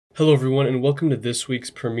Hello everyone and welcome to this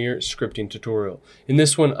week's Premiere scripting tutorial. In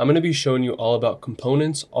this one, I'm going to be showing you all about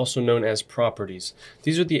components, also known as properties.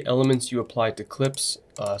 These are the elements you apply to clips,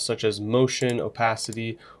 such as motion,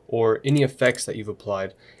 opacity, or any effects that you've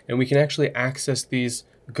applied. And we can actually access these,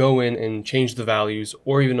 go in and change the values,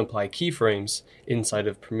 or even apply keyframes inside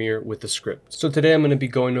of Premiere with the script. So today I'm going to be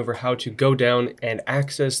going over how to go down and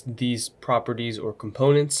access these properties or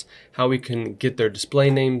components, how we can get their display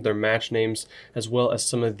name, their match names, as well as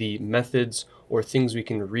some of the methods or things we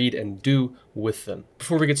can read and do with them.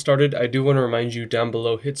 Before we get started, I do want to remind you down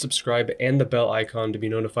below, hit subscribe and the bell icon to be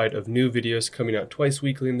notified of new videos coming out twice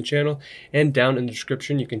weekly in the channel. And down in the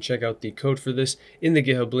description, you can check out the code for this in the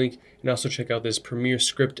GitHub link, and also check out this Premiere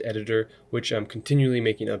script editor, which I'm continually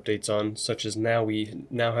making updates on, such as we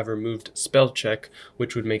now have removed spell check,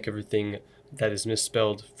 which would make everything that is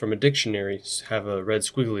misspelled from a dictionary have a red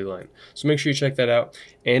squiggly line. So make sure you check that out,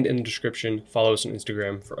 and in the description, follow us on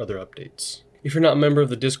Instagram for other updates. If you're not a member of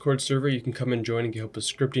the Discord server, you can come and join and get help with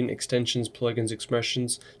scripting, extensions, plugins,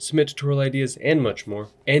 expressions, submit tutorial ideas, and much more.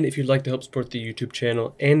 And if you'd like to help support the YouTube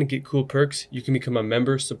channel and get cool perks, you can become a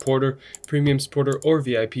member, supporter, premium supporter, or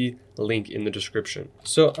VIP, link in the description.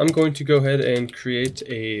 So I'm going to go ahead and create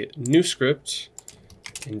a new script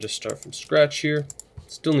and just start from scratch here.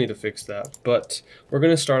 Still need to fix that, but we're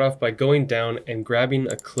going to start off by going down and grabbing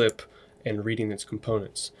a clip and reading its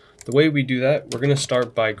components. The way we do that, we're going to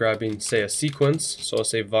start by grabbing, say, a sequence. So I'll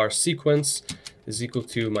say var sequence is equal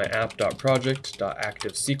to my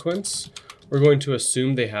app.project.activeSequence. We're going to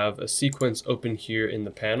assume they have a sequence open here in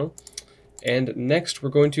the panel. And next, we're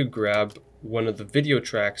going to grab one of the video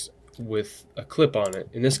tracks with a clip on it.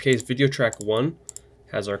 In this case, video track 1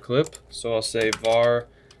 has our clip. So I'll say var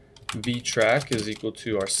vtrack is equal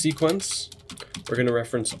to our sequence. We're going to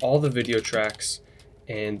reference all the video tracks,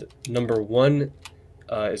 and number 1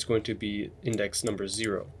 is going to be index number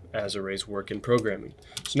 0 as arrays work in programming.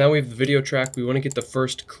 So now we have the video track. We want to get the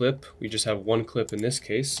first clip. We just have one clip in this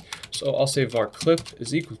case. So I'll say var clip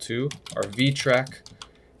is equal to our vtrack,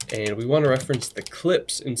 and we want to reference the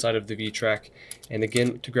clips inside of the vtrack. And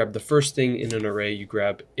again, to grab the first thing in an array, you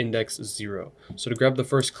grab index 0. So to grab the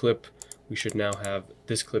first clip, we should now have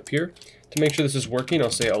this clip here. To make sure this is working, I'll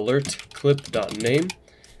say alert clip.name,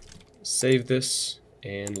 save this,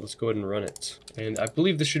 and let's go ahead and run it. And I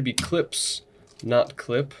believe this should be clips, not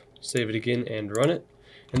clip. Save it again and run it.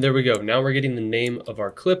 And there we go. Now we're getting the name of our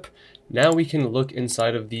clip. Now we can look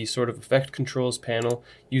inside of the sort of effect controls panel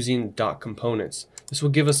using .components. This will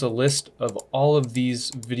give us a list of all of these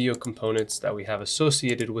video components that we have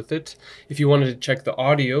associated with it. If you wanted to check the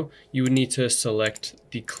audio, you would need to select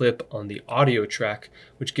the clip on the audio track,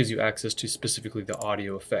 which gives you access to specifically the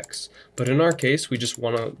audio effects. But in our case, we just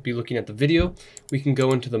want to be looking at the video. We can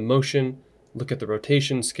go into the motion, look at the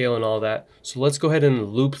rotation, scale, and all that. So let's go ahead and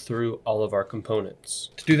loop through all of our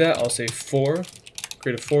components. To do that, I'll say create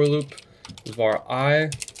a for loop, var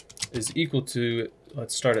I is equal to,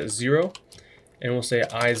 let's start at 0. And we'll say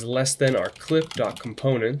I is less than our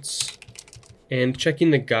clip.components. And checking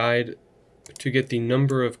the guide to get the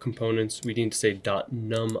number of components, we need to say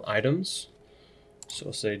 .num items. So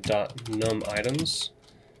we'll say .num items,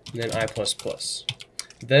 and then I++.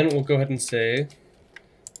 Then we'll go ahead and say,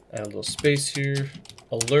 add a little space here,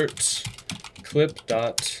 alert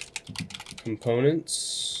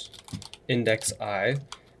clip.components index I.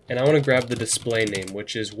 And I want to grab the display name,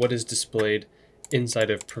 which is what is displayed inside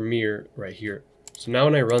of Premiere right here. So now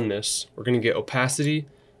when I run this, we're going to get opacity,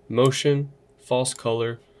 motion, false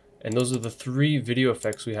color, and those are the 3 video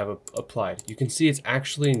effects we have applied. You can see it's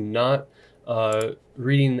actually not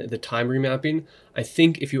reading the time remapping. I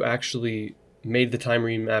think if you actually made the time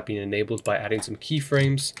remapping enabled by adding some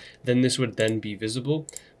keyframes, then this would then be visible.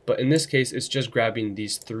 But in this case, it's just grabbing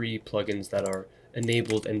these 3 plugins that are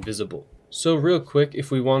enabled and visible. So real quick,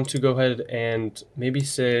 if we want to go ahead and maybe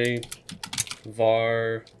say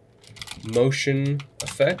var motion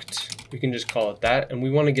effect, we can just call it that, and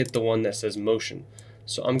we want to get the one that says motion.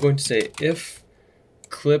 So I'm going to say if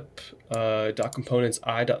clip .components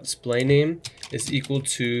I.display name is equal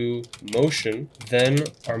to motion, then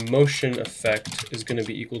our motion effect is going to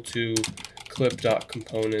be equal to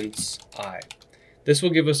clip.components I. This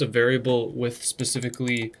will give us a variable with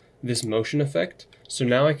specifically this motion effect. So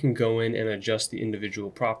now I can go in and adjust the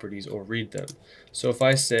individual properties or read them. So if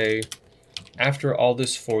I say, after all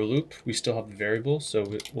this for loop, we still have the variable.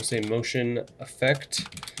 So we'll say motion effect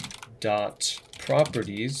dot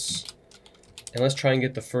properties, and let's try and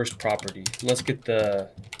get the first property. Let's get I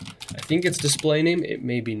think it's display name. It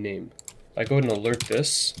may be name. If I go ahead and alert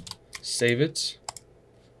this, save it,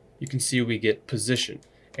 you can see we get position.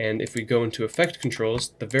 And if we go into effect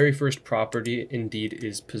controls, the very first property indeed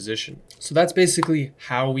is position. So that's basically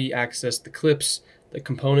how we access the clips, the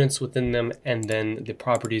components within them, and then the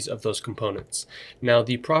properties of those components. Now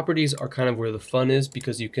the properties are kind of where the fun is,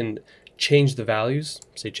 because you can change the values,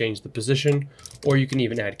 say change the position, or you can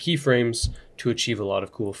even add keyframes to achieve a lot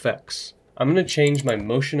of cool effects. I'm going to change my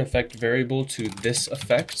motion effect variable to this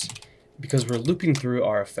effect because we're looping through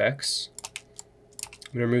our effects.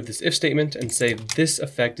 I'm going to remove this if statement and say this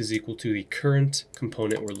effect is equal to the current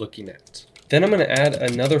component we're looking at. Then I'm going to add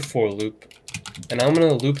another for loop, and I'm going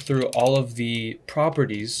to loop through all of the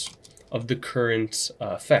properties of the current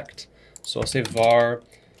effect. So I'll say var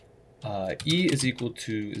e is equal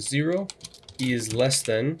to 0, e is less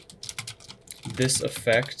than this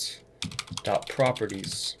effect dot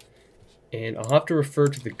properties. And I'll have to refer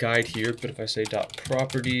to the guide here, but if I say dot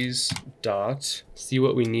properties dot, see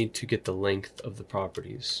what we need to get the length of the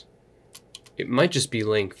properties. It might just be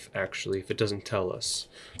length actually if it doesn't tell us.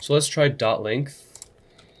 So let's try dot length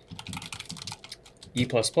e++,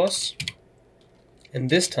 and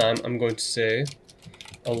this time I'm going to say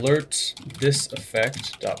alert this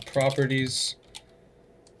effect dot properties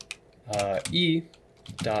e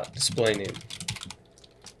dot display name.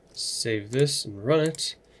 Save this and run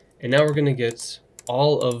it. And now we're going to get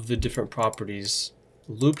all of the different properties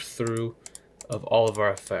looped through of all of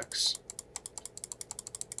our effects.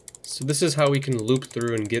 So this is how we can loop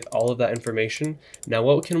through and get all of that information. Now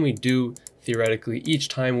what can we do theoretically each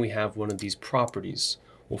time we have one of these properties?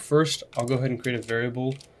 Well, first I'll go ahead and create a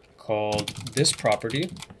variable called this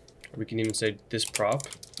property, or we can even say this prop,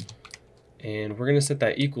 and we're going to set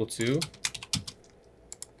that equal to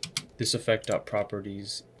this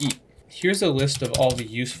effect.properties e. Here's a list of all the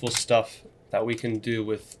useful stuff that we can do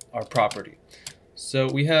with our property. So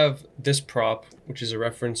we have this prop, which is a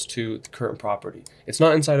reference to the current property. It's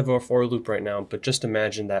not inside of our for loop right now, but just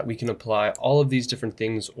imagine that we can apply all of these different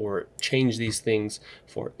things or change these things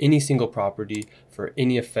for any single property, for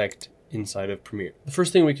any effect inside of Premiere. The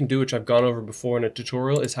first thing we can do, which I've gone over before in a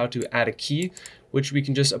tutorial, is how to add a key, which we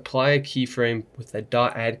can just apply a keyframe with the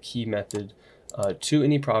 .addKey method to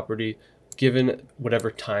any property, given whatever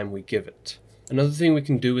time we give it. Another thing we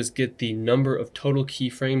can do is get the number of total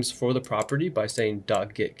keyframes for the property by saying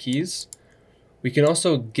 .getKeys. We can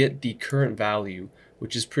also get the current value,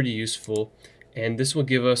 which is pretty useful, and this will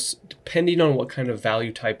give us, depending on what kind of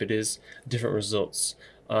value type it is, different results.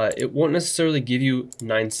 It won't necessarily give you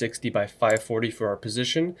 960 by 540 for our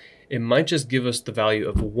position. It might just give us the value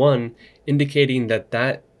of 1, indicating that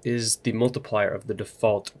that is the multiplier of the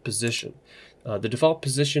default position. The default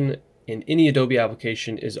position in any Adobe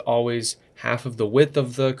application is always half of the width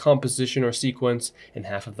of the composition or sequence and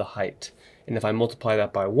half of the height. And if I multiply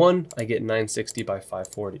that by 1, I get 960 by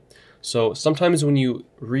 540. So sometimes when you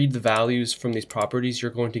read the values from these properties, you're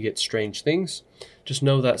going to get strange things. Just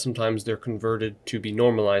know that sometimes they're converted to be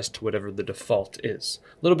normalized to whatever the default is.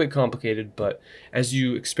 A little bit complicated, but as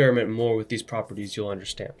you experiment more with these properties, you'll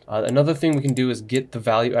understand. Another thing we can do is get the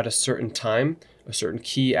value at a certain time, a certain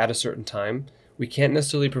key at a certain time. We can't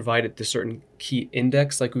necessarily provide it the certain key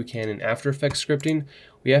index like we can in After Effects scripting.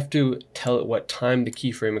 We have to tell it what time the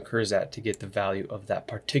keyframe occurs at to get the value of that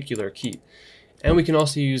particular key. And we can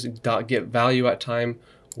also use .getValueAtTime,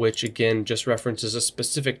 which again just references a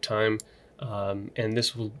specific time, and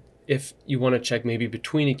this will, if you want to check maybe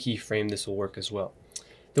between a keyframe, this will work as well.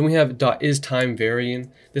 Then we have .isTimeVarying.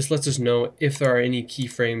 This lets us know if there are any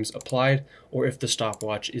keyframes applied or if the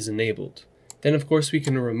stopwatch is enabled. Then of course we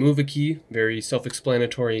can remove a key, very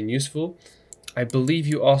self-explanatory and useful. I believe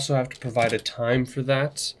you also have to provide a time for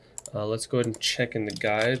that. Let's go ahead and check in the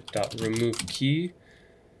guide. .removeKey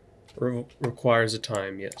requires a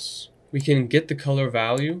time, yes. We can get the color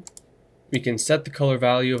value. We can set the color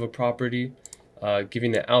value of a property,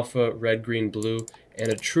 giving it alpha, red, green, blue, and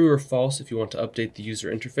a true or false if you want to update the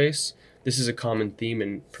user interface. This is a common theme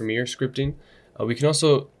in Premiere scripting. We can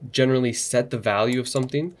also generally set the value of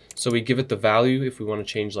something. So we give it the value if we want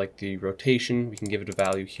to change like the rotation, we can give it a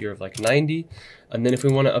value here of like 90. And then if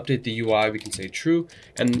we want to update the UI, we can say true.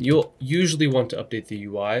 And you'll usually want to update the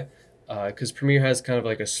UI because Premiere has kind of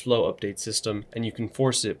like a slow update system and you can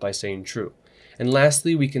force it by saying true. And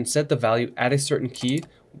lastly, we can set the value at a certain key,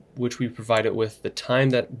 which we provide it with the time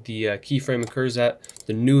that the keyframe occurs at,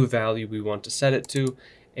 the new value we want to set it to,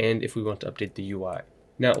 and if we want to update the UI.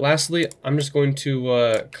 Now, lastly, I'm just going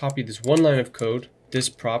to copy this one line of code, this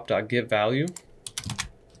prop.getValue,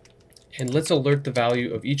 and let's alert the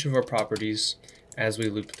value of each of our properties as we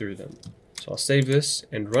loop through them. So I'll save this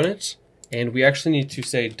and run it, and we actually need to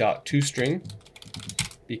say .toString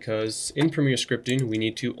because in Premiere scripting we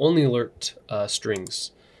need to only alert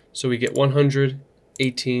strings. So we get 100,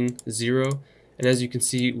 18, 0. And as you can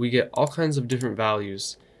see, we get all kinds of different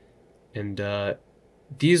values. And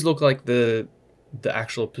these look like the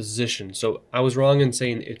actual position. So I was wrong in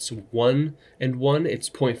saying it's 1 and 1, it's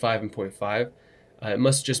 0.5 and 0.5. It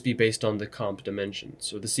must just be based on the comp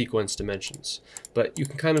dimensions or the sequence dimensions. But you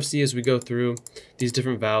can kind of see as we go through these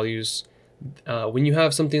different values, when you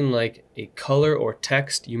have something like a color or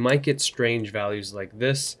text, you might get strange values like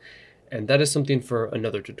this, and that is something for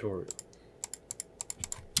another tutorial.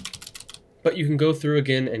 But you can go through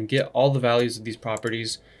again and get all the values of these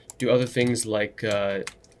properties, do other things like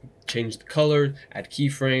change the color, add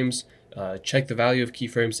keyframes, check the value of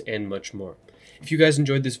keyframes, and much more. If you guys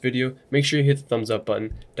enjoyed this video, make sure you hit the thumbs up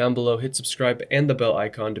button. Down below, hit subscribe and the bell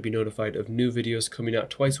icon to be notified of new videos coming out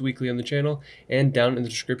twice weekly on the channel. And down in the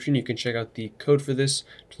description, you can check out the code for this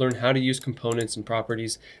to learn how to use components and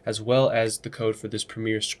properties, as well as the code for this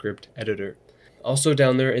Premiere script editor. Also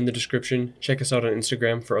down there in the description, check us out on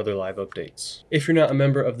Instagram for other live updates. If you're not a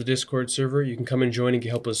member of the Discord server, you can come and join and get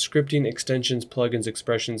help with scripting, extensions, plugins,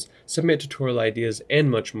 expressions, submit tutorial ideas, and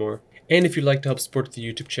much more. And if you'd like to help support the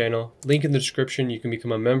YouTube channel, link in the description, you can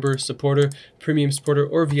become a member, supporter, premium supporter,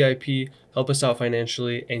 or VIP, help us out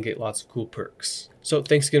financially, and get lots of cool perks. So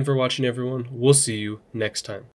thanks again for watching, everyone. We'll see you next time.